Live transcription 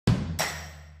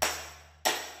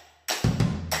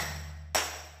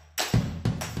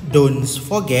Don't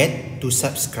forget to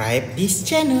subscribe this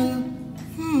channel.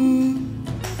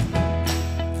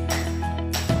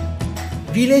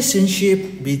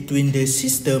 Relationship between the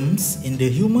systems in the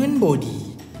human body.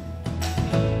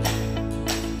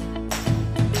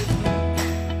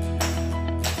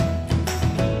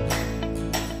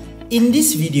 In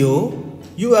this video,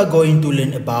 you are going to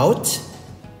learn about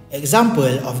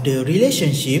example of the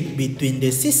relationship between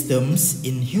the systems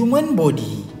in human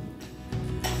body.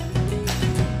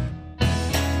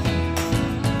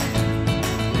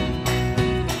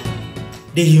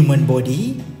 The human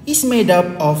body is made up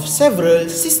of several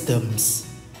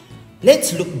systems.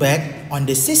 Let's look back on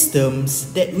the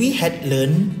systems that we had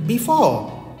learned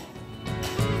before.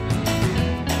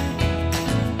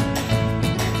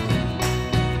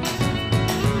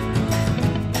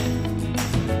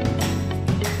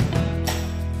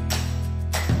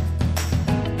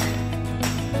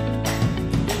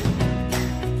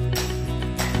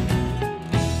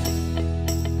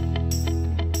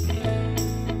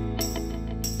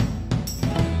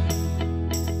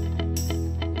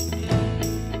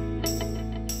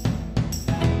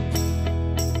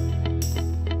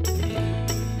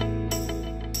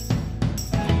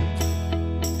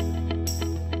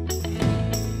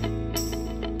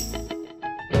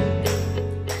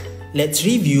 Let's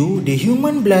review the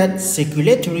human blood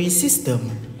circulatory system.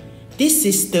 This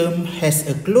system has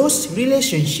a close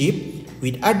relationship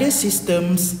with other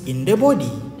systems in the body.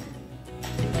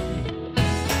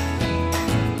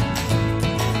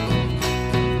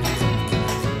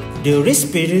 The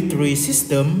respiratory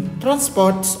system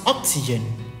transports oxygen.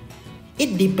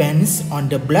 It depends on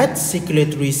the blood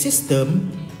circulatory system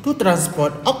to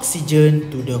transport oxygen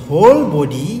to the whole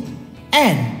body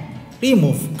and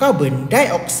remove carbon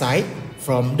dioxide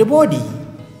from the body.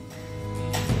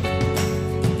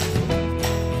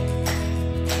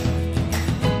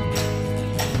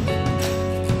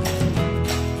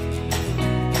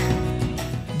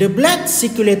 The blood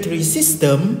circulatory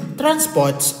system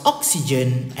transports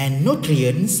oxygen and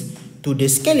nutrients to the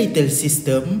skeletal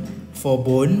system for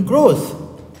bone growth.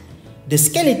 The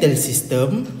skeletal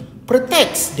system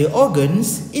protects the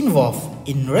organs involved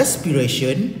in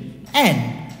respiration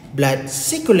and blood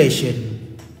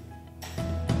circulation.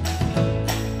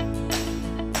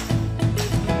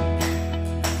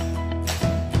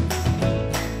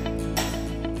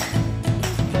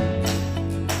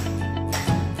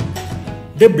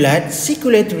 The blood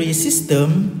circulatory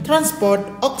system transports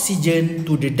oxygen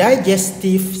to the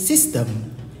digestive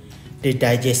system. The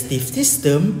digestive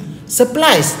system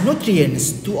supplies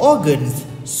nutrients to organs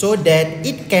so that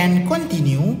it can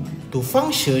continue to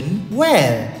function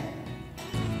well.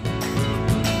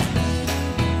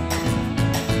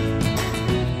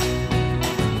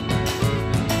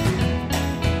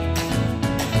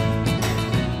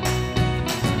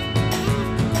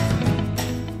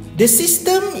 The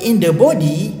system in the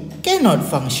body cannot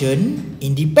function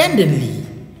independently.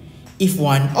 If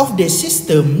one of the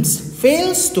systems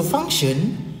fails to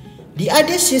function, the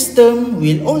other system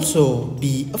will also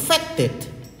be affected.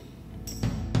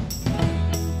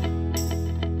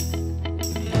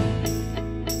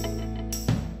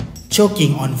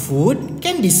 Choking on food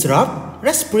can disrupt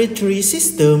respiratory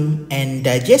system and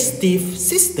digestive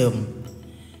system.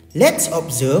 Let's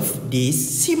observe this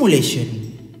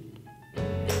simulation.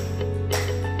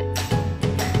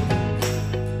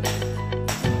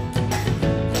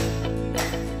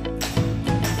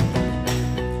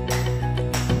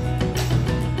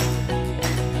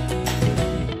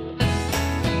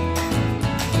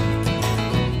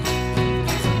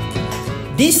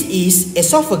 This is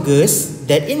esophagus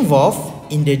that involved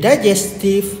in the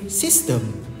digestive system.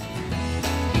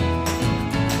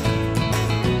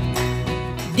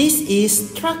 This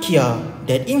is trachea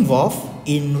that involved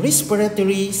in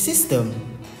respiratory system.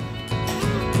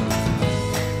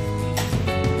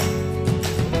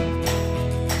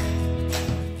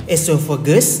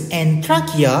 Esophagus and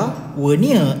trachea were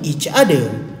near each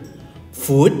other.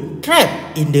 Food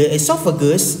trapped in the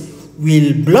esophagus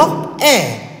will block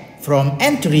air from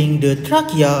entering the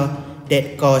trachea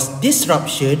that cause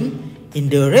disruption in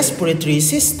the respiratory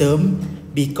system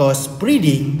because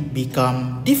breathing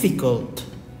becomes difficult.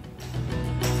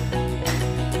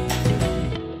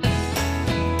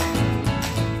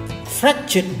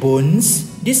 Fractured bones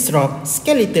disrupt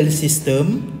skeletal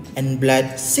system and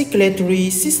blood circulatory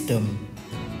system.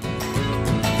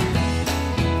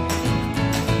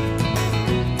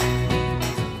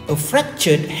 A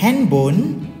fractured hand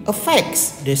bone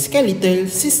affects the skeletal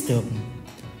system.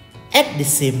 At the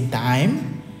same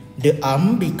time, the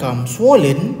arm becomes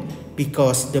swollen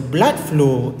because the blood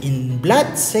flow in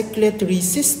blood circulatory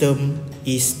system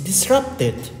is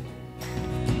disrupted.